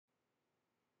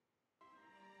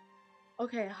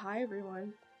Okay, hi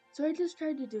everyone. So I just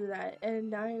tried to do that,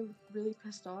 and now I'm really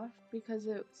pissed off because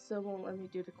it still won't let me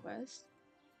do the quest.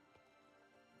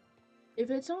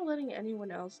 If it's not letting anyone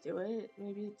else do it,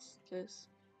 maybe it's just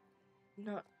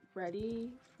not ready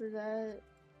for that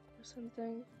or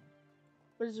something.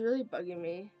 But it's really bugging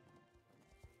me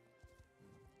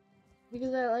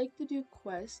because I like to do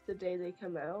quests the day they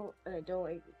come out, and I don't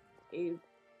like day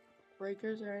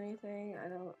breakers or anything. I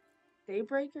don't day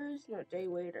breakers, no day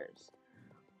waiters.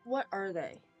 What are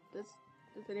they? Does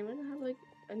anyone have like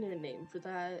a new name for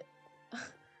that?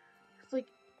 It's like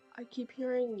I keep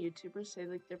hearing YouTubers say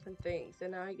like different things,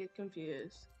 and now I get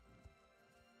confused.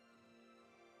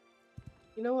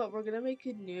 You know what? We're gonna make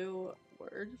a new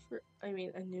word for, a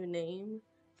new name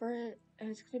for it, and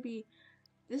it's gonna be.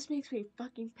 This makes me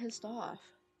fucking pissed off.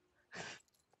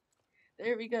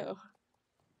 There we go.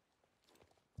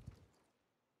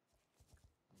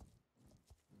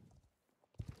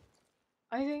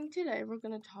 I think today we're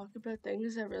gonna talk about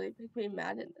things that really make me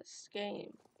mad in this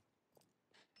game.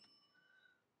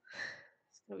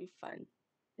 It's gonna be fun.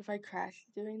 If I crash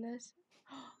doing this.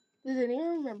 Does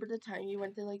anyone remember the time you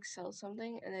went to like sell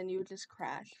something and then you would just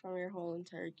crash from your whole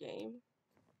entire game?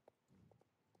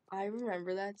 I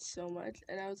remember that so much,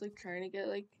 and I was like trying to get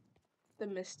like the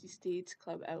Misty Steeds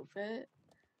Club outfit,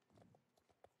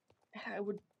 and I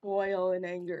would boil in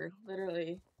anger,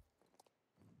 literally.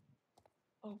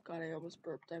 Oh god, I almost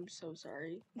burped. I'm so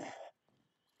sorry.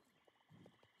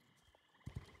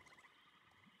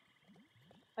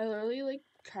 I literally like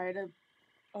try to.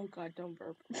 Oh god, don't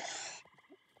burp.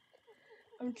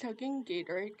 I'm chugging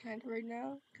Gatorade kind of right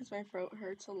now because my throat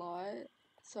hurts a lot.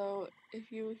 So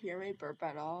if you hear me burp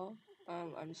at all,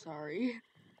 I'm sorry.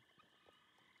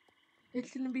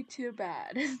 It's gonna be too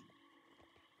bad.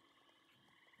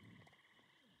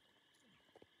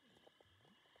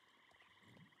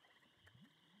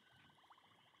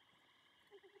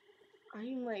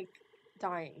 I'm like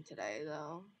dying today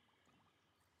though.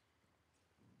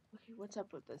 Okay, what's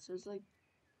up with this? There's like,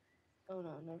 oh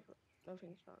no, no,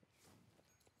 nothing's wrong.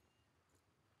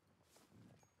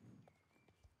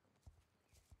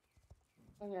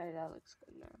 Okay, that looks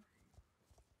good now.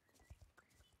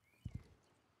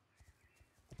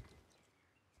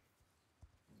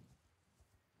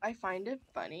 I find it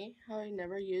funny how I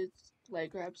never used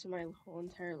leg wraps in my whole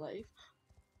entire life.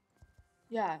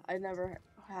 Yeah, I never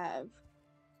have.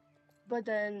 But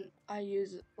then I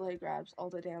use leg wraps all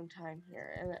the damn time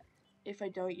here, and if I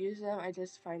don't use them, I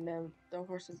just find the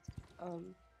horse's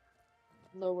um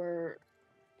lower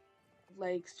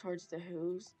legs towards the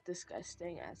hooves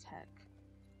disgusting as heck.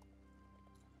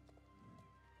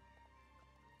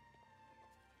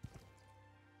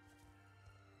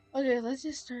 Okay, let's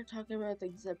just start talking about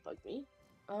things that bug me.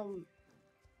 Um,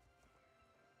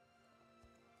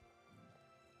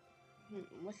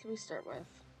 what should we start with?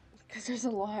 Because there's a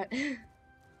lot.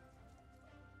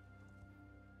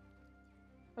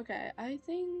 Okay, I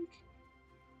think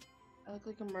I look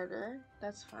like a murderer.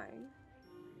 That's fine.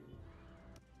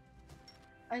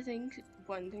 I think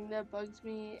one thing that bugs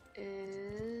me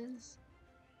is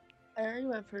I already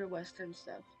went for the Western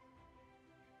stuff.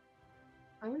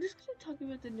 I'm just gonna talk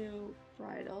about the new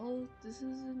bridal. This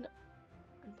is an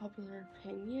unpopular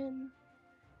opinion,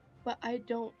 but I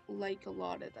don't like a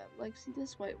lot of them. Like, see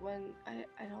this white one? I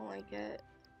don't like it.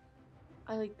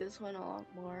 I like this one a lot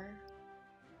more.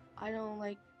 I don't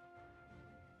like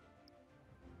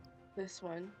this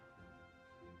one.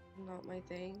 Not my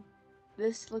thing.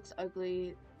 This looks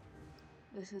ugly.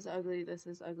 This is ugly. This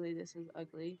is ugly. This is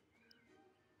ugly.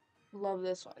 Love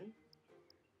this one.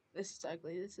 This is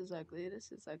ugly. This is ugly.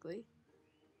 This is ugly.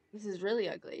 This is really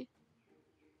ugly.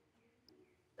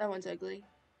 That one's ugly.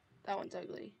 That one's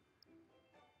ugly.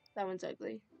 That one's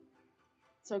ugly.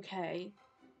 It's okay.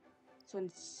 This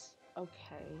one's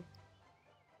okay.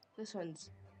 This one's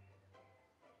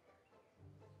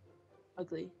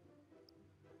ugly.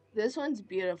 This one's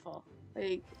beautiful.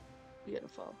 Like,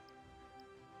 beautiful.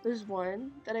 There's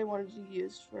one that I wanted to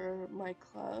use for my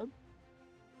club,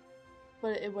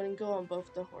 but it wouldn't go on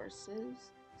both the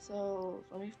horses. So,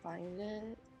 let me find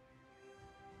it.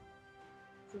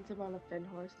 Since I'm on a thin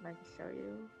horse and I can show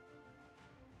you.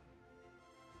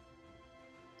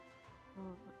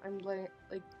 Oh, I'm like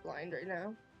blind right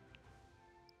now.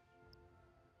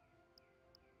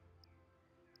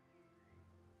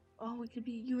 Oh, we could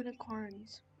be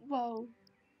unicorns. Whoa.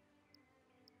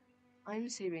 I'm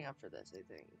saving up for this, I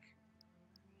think.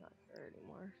 Not sure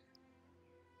anymore.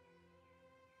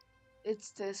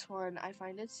 It's this one. I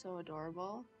find it so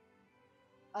adorable.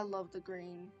 I love the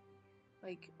green.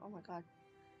 Like, oh my god.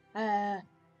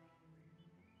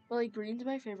 But like green's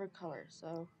my favorite color,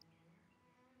 so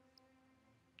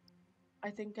I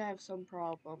think I have some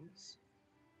problems.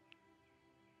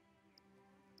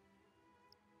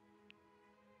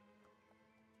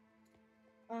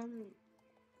 Um,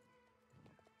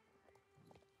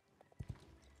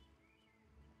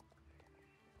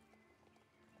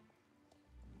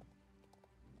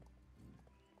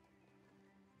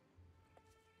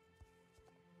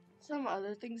 some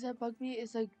other things that bug me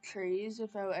is like trays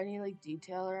without any like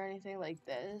detail or anything like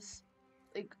this.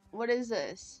 Like, what is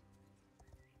this?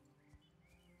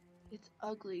 It's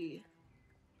ugly.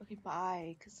 Okay,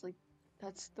 bye. Cause like,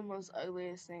 that's the most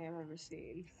ugliest thing I've ever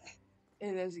seen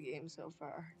in this game so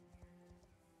far.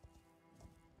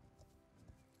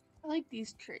 I like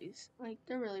these trays. Like,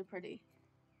 they're really pretty.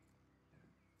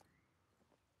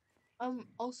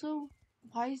 Also,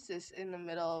 why is this in the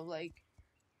middle of like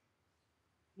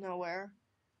nowhere?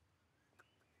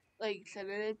 Like, shouldn't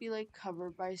it be like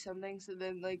covered by something so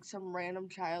then like some random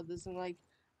child doesn't like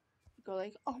go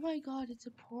like, oh my god, it's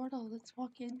a portal, let's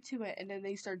walk into it, and then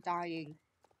they start dying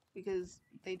because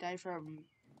they die from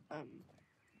um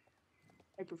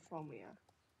hyperthermia.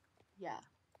 Yeah,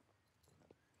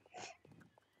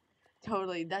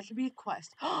 totally. That should be a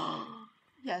quest.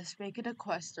 Yes, make it a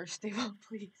quest or stable,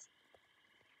 please.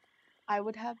 I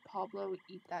would have Pablo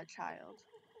eat that child.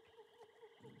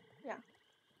 Yeah,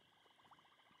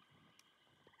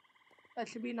 that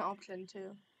should be an option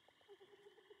too.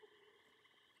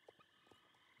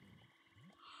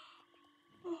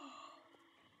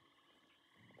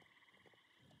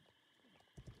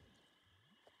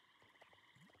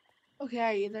 Okay,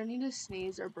 I either need to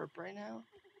sneeze or burp right now.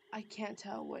 I can't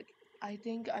tell what. I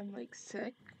think I'm like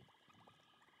sick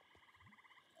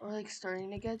or like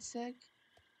starting to get sick.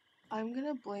 I'm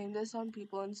gonna blame this on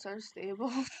people in Star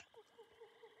Stable.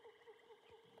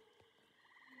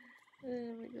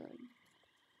 Oh my god.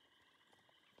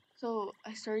 So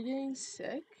I started getting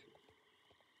sick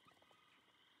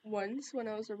once when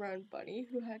I was around Bunny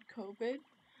who had COVID.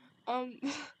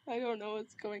 I don't know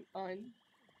what's going on.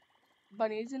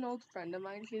 Bunny's an old friend of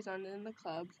mine. She's not in the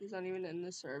club. She's not even in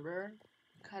the server.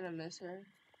 Kind of miss her.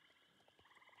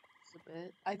 Just a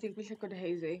bit. I think we should go to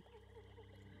Hazy.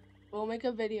 We'll make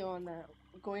a video on that.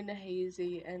 Going to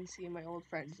Hazy and seeing my old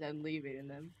friends and leaving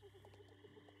them.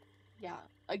 Yeah,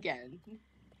 again.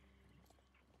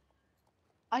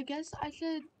 I guess I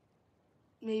should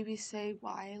maybe say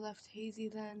why I left Hazy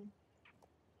then.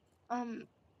 Um,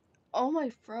 oh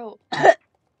my throat.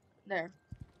 There,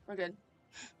 we're good.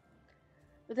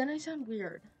 But then I sound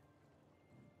weird.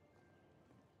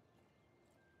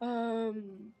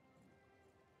 Um,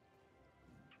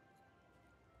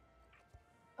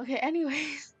 okay,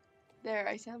 anyways. There,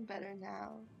 I sound better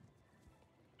now.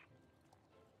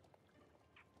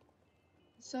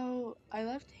 So, I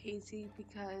left Hazy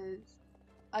because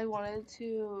I wanted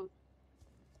to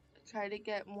try to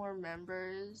get more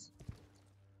members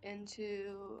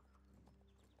into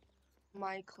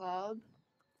my club.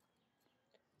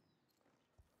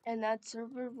 And that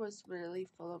server was really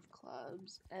full of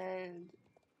clubs, and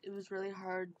it was really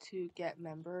hard to get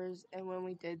members. And when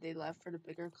we did, they left for the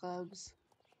bigger clubs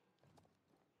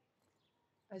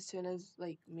as soon as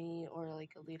like me or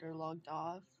like a leader logged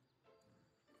off.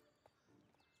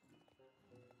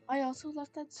 I also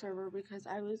left that server because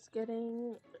I was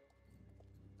getting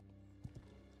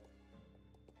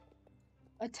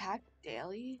attacked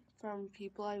daily from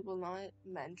people I will not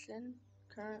mention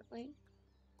currently,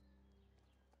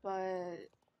 but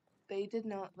they did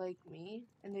not like me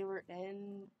and they were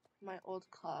in my old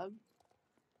club.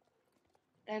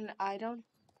 And I don't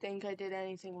think I did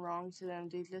anything wrong to them.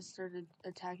 They just started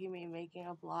attacking me, making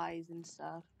up lies and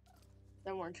stuff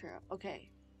that weren't true. Okay,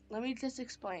 let me just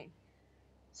explain.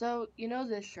 So, you know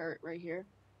this shirt right here?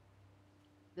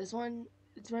 This one,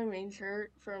 it's my main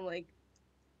shirt from like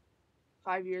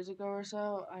 5 years ago or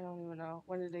so. I don't even know.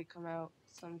 When did they come out?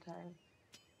 Sometime.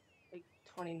 Like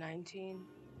 2019?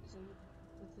 Isn't it?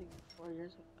 It's like 4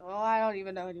 years ago. Oh, I don't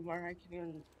even know anymore. I can't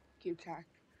even keep track.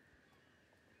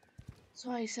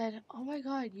 So I said, "Oh my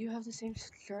god, you have the same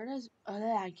shirt as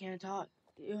I can't talk.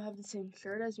 You have the same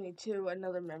shirt as me too,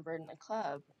 another member in the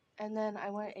club." And then I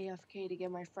went AFK to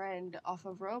get my friend off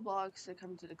of Roblox to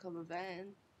come to the club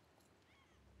event.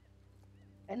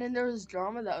 And then there was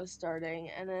drama that was starting,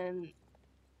 and then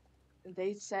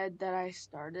they said that I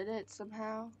started it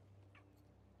somehow.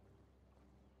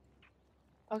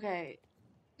 Okay,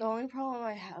 the only problem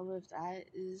I have with that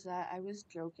is that I was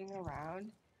joking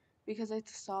around because I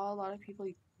saw a lot of people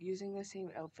using the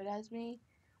same outfit as me,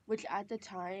 which at the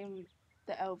time,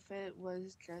 the outfit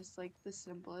was just like the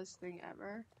simplest thing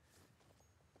ever.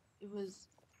 It was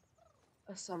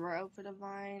a summer outfit of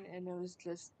mine, and it was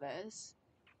just this.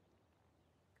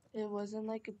 it wasn't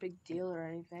like a big deal or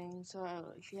anything. So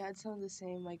she had some of the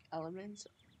same like elements.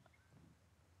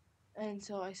 And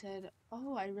so I said,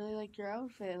 "Oh, I really like your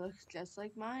outfit. It looks just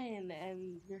like mine.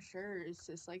 And your shirt is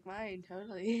just like mine,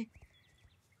 totally."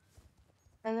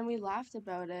 And then we laughed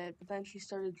about it, but then she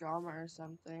started drama or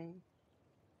something.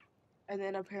 And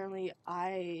then apparently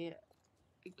I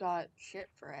got shit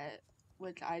for it,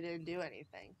 which I didn't do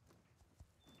anything.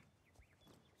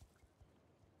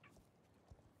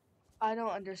 I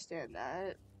don't understand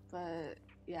that, but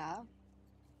yeah.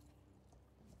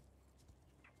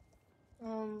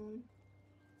 Um,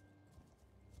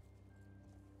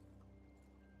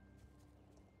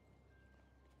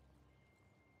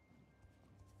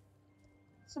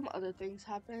 some other things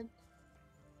happened.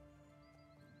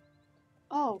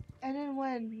 Oh, and then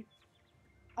when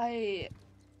I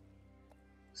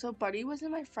so Buddy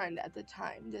wasn't my friend at the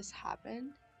time this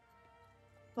happened,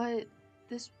 but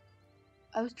this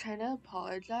I was trying to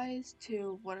apologize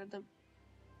to one of the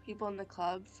people in the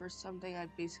club for something I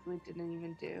basically didn't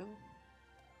even do.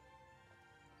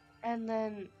 And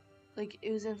then like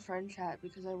it was in friend chat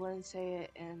because I wouldn't say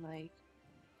it in like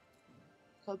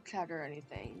club chat or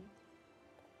anything.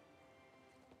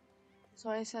 So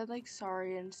I said like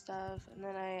sorry and stuff, and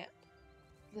then I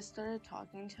just started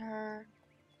talking to her,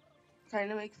 trying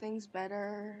to make things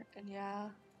better, and yeah,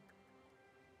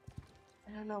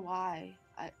 I don't know why.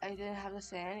 I didn't have to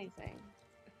say anything.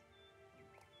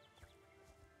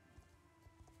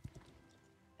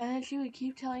 And then she would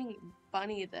keep telling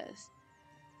Bunny this.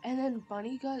 And then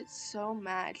Bunny got so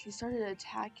mad, she started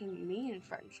attacking me in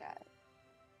friend chat.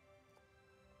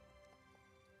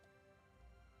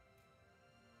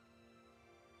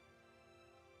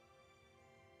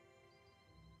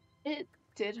 It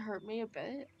did hurt me a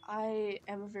bit. I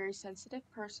am a very sensitive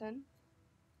person.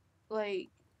 Like,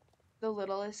 the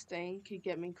littlest thing could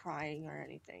get me crying or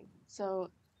anything.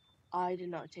 So, I did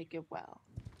not take it well.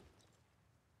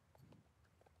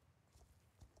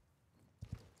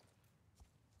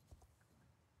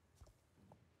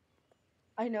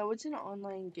 I know it's an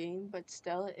online game, but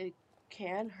still, it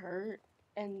can hurt.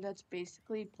 And that's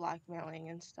basically blackmailing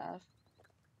and stuff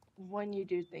when you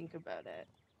do think about it.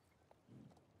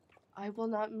 I will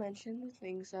not mention the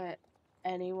things that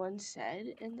anyone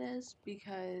said in this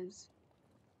because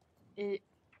it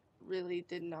really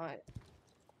did not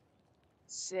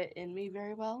sit in me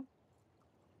very well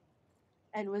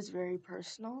and was very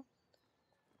personal.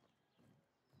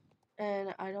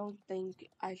 And I don't think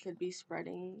I should be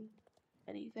spreading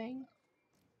anything.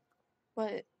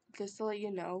 But just to let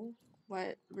you know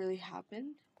what really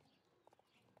happened,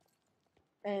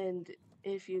 and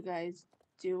if you guys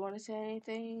do want to say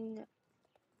anything,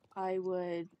 I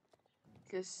would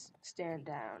just stand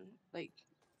down. Like,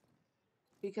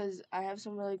 because I have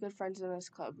some really good friends in this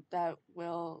club that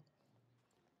will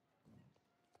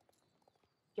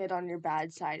get on your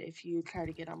bad side if you try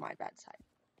to get on my bad side.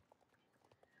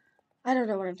 I don't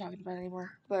know what I'm talking about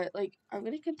anymore, but like I'm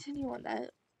gonna continue on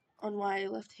that, on why I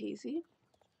left Hazy.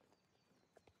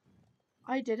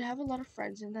 I did have a lot of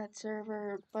friends in that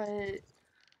server, but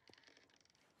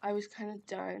I was kind of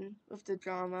done with the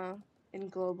drama in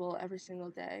global every single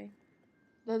day.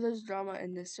 Though there's drama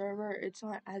in this server, it's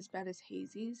not as bad as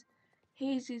Hazy's.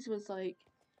 Hazy's was like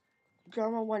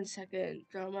drama 1 second,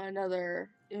 drama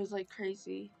another. It was like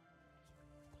crazy.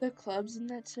 The clubs in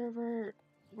that server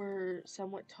were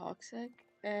somewhat toxic,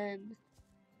 and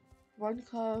one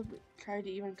club tried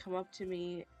to even come up to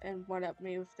me and one up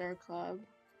me with their club.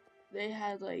 They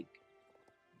had like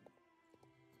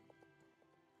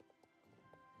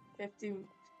 50,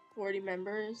 40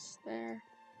 members there,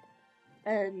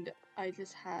 and I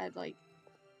just had like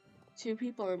two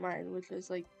people in mind, which was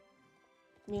like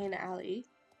me and Ali,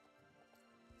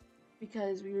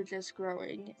 because we were just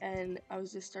growing and I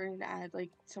was just starting to add like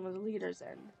some of the leaders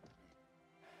in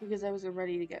because I wasn't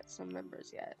ready to get some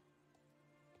members yet.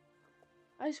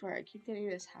 I swear I keep getting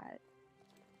this hat.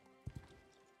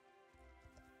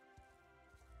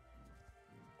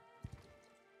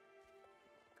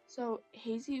 So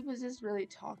Hazy was just really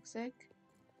toxic.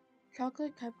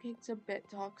 Chocolate Cupcake's a bit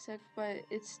toxic, but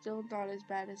it's still not as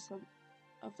bad as some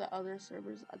of the other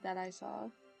servers that I saw.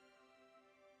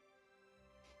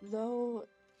 Though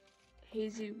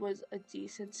Hazy was a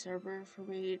decent server for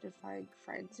me to find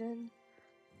friends in,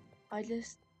 I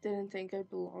just didn't think I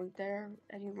belonged there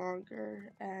any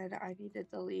longer and I needed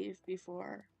to leave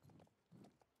before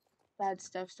bad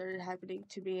stuff started happening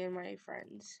to me and my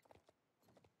friends.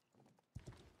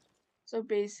 So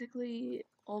basically,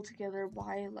 altogether,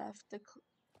 why I left the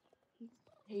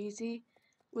Hazy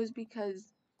was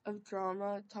because of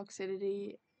drama,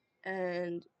 toxicity,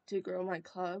 and to grow my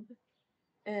club.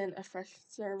 in a fresh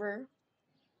server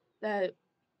that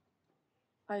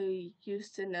I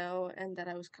used to know and that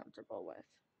I was comfortable with.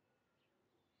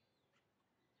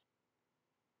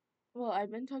 Well,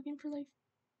 I've been talking for like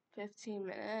 15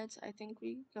 minutes. I think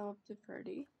we go up to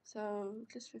 30, so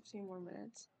just 15 more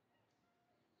minutes.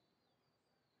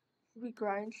 Should we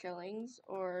grind shillings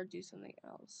or do something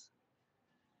else?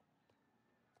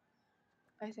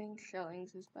 I think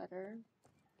shillings is better.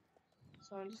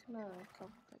 So I'm just gonna go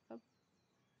pick up.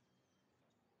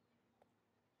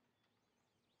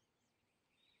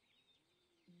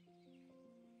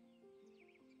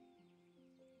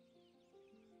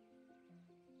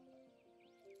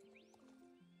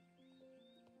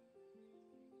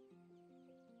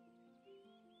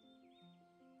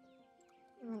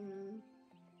 Um,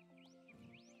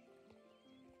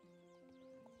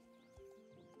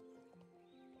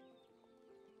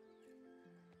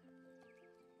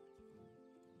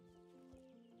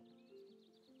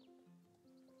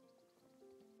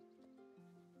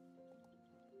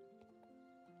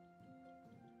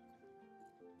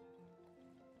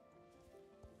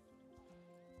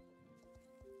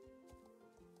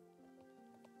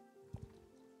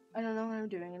 I don't know what I'm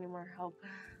doing anymore. Help.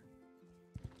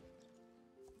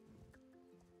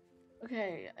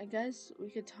 Okay, I guess we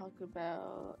could talk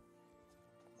about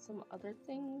some other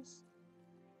things.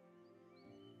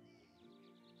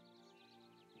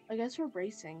 I guess we're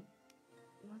racing.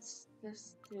 Let's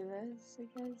just do this,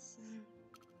 I guess.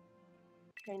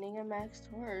 Training a Max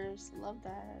Taurus. Love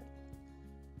that.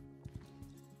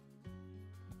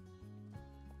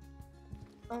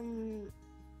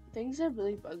 Things that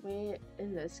really bug me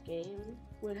in this game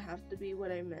would have to be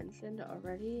what I mentioned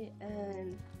already,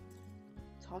 and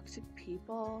toxic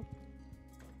people.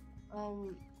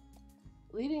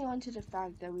 Leading on to the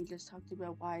fact that we just talked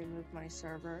about why I moved my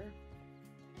server,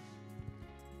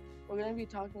 we're gonna be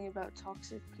talking about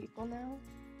toxic people now.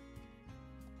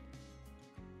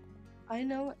 I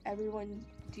know everyone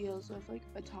deals with like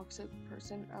a toxic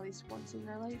person at least once in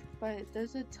their life, but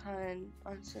there's a ton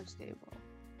on So Stable.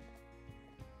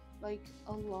 Like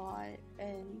a lot,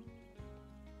 and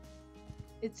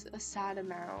it's a sad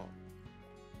amount.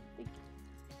 Like,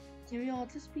 can we all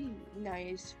just be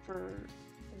nice for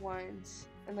once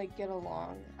and like get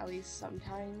along at least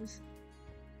sometimes?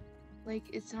 Like,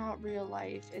 it's not real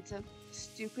life, it's a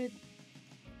stupid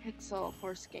pixel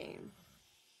horse game.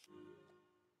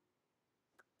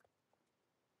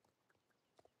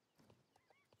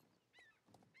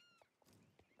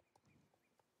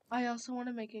 I also want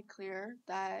to make it clear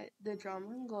that the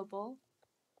Drama in Global,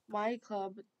 my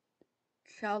club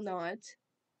shall not,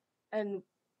 and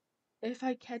if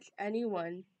I catch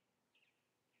anyone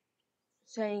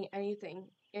saying anything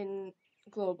in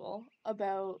Global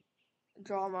about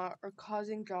drama or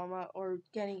causing drama or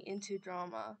getting into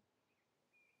drama,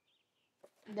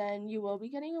 then you will be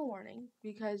getting a warning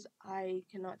because I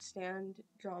cannot stand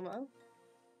drama.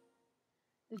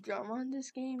 The drama in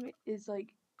this game is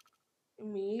like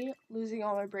me losing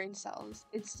all my brain cells.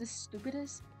 It's the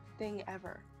stupidest thing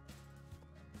ever.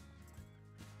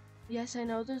 Yes, I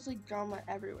know there's like drama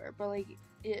everywhere, but like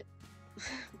it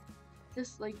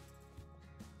just like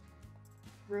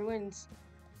ruins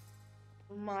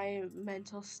my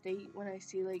mental state when I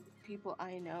see like people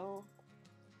I know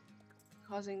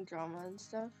causing drama and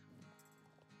stuff.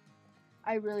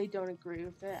 I really don't agree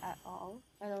with it at all.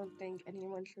 I don't think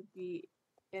anyone should be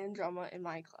in drama in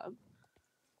my club.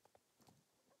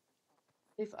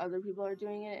 If other people are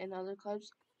doing it in other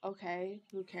clubs, okay,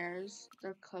 who cares?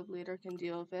 Their club leader can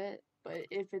deal with it. But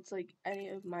if it's like any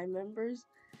of my members,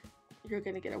 you're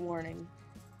gonna get a warning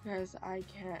because I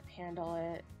can't handle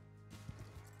it.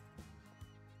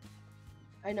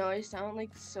 I know I sound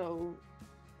like so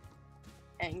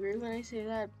angry when I say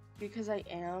that because I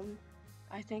am.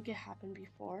 I think it happened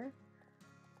before.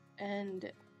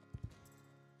 And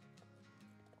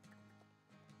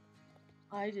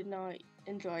I did not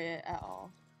enjoy it at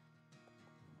all.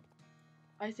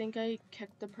 I think I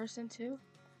kicked the person too.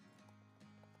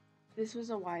 This was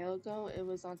a while ago. It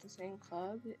was not the same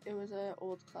club. It was an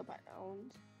old club I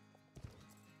owned.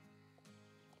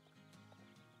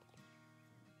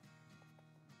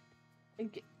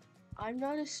 I'm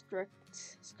not a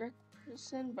strict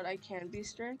person, but I can be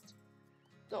strict.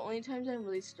 The only times I'm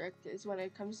really strict is when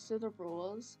it comes to the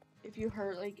rules. If you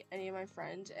hurt like any of my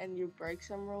friends and you break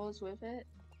some rules with it,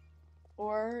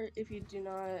 or if you do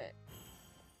not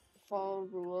follow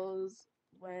rules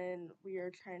when we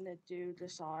are trying to do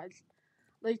dressage.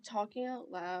 Like talking out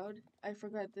loud, I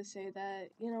forgot to say that,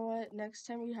 you know what, next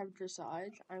time we have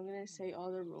dressage, I'm gonna say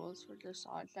all the rules for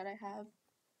dressage that I have.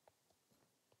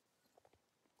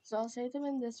 So I'll say them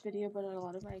in this video, but a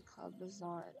lot of my club does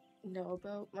not know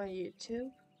about my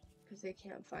YouTube because they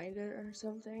can't find it or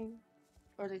something,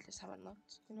 or they just haven't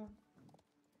looked, you know.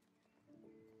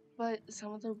 But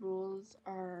some of the rules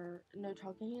are no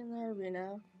talking in the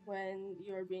arena when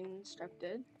you are being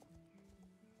instructed.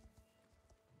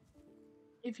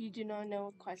 If you do not know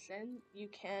a question, you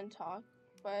can talk,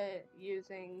 but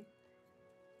using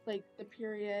like the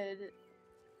period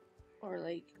or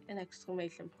like an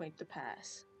exclamation point to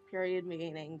pass. Period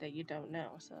meaning that you don't know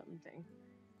something.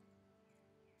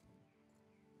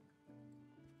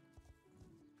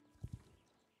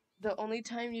 The only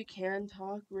time you can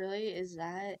talk really is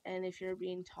that, and if you're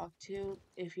being talked to,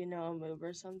 if you know a move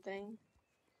or something,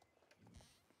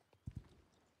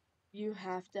 you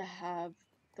have to have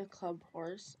the club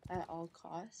horse at all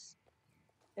costs.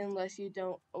 Unless you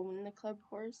don't own the club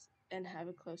horse and have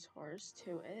a close horse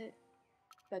to it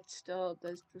that still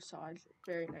does dressage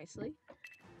very nicely.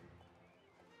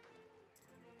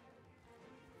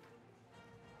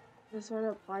 This one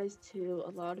applies to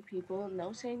a lot of people.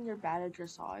 No saying you're bad at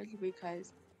dressage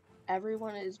because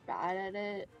everyone is bad at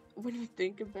it. When you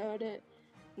think about it,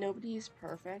 nobody's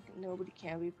perfect. Nobody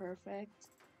can be perfect.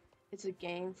 It's a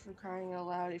game, for crying out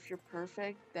loud. If you're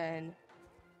perfect, then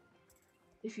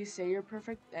if you say you're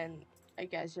perfect, then I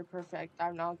guess you're perfect.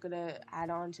 I'm not gonna add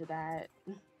on to that.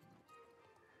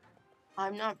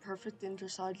 I'm not perfect in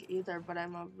dressage either, but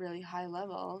I'm a really high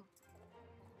level.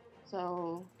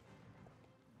 So,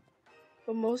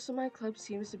 but most of my club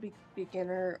seems to be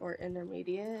beginner or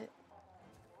intermediate,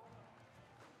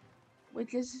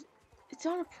 which is, it's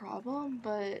not a problem,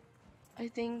 but I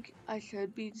think I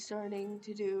should be starting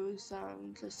to do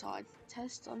some dressage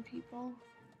tests on people.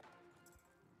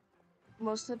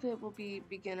 Most of it will be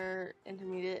beginner,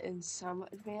 intermediate, and some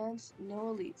advanced. No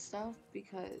elite stuff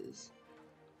because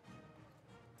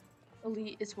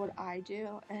elite is what I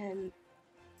do and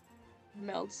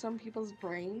melt some people's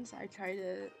brains. I try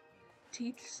to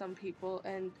teach some people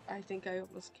and I think I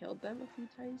almost killed them a few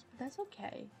times, but that's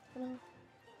okay. You know,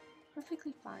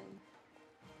 perfectly fine.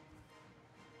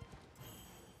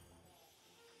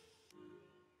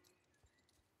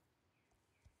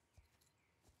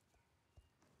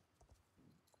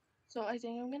 So I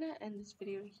think I'm gonna end this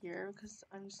video here because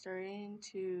I'm starting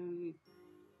to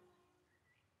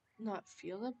not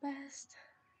feel the best.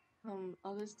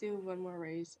 I'll just do one more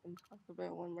race and talk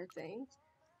about one more thing.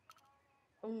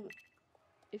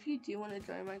 If you do want to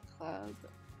join my club,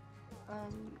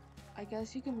 I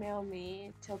guess you can mail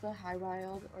me Tilda High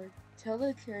Wild or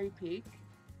Tilda Cherry Peak.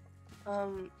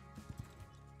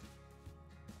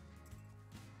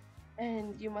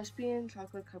 And you must be in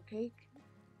Chocolate Cupcake.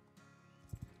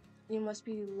 You must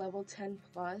be level 10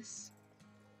 plus.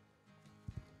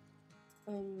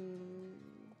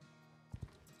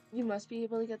 You must be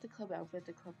able to get the club outfit,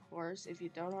 the club horse, if you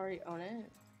don't already own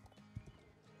it.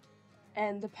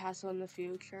 And the pass on the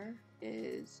future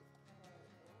is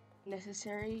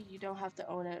necessary. You don't have to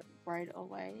own it right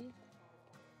away,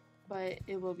 but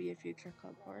it will be a future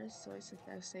club horse, so I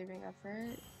suggest saving up for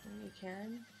it when you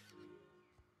can.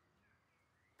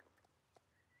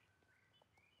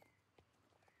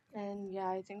 And yeah,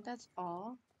 I think that's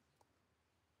all.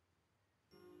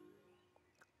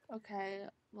 Okay,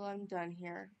 well, I'm done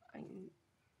here. I'm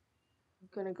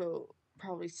gonna go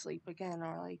probably sleep again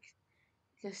or like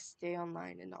just stay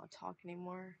online and not talk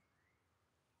anymore.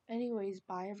 Anyways,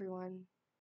 bye everyone.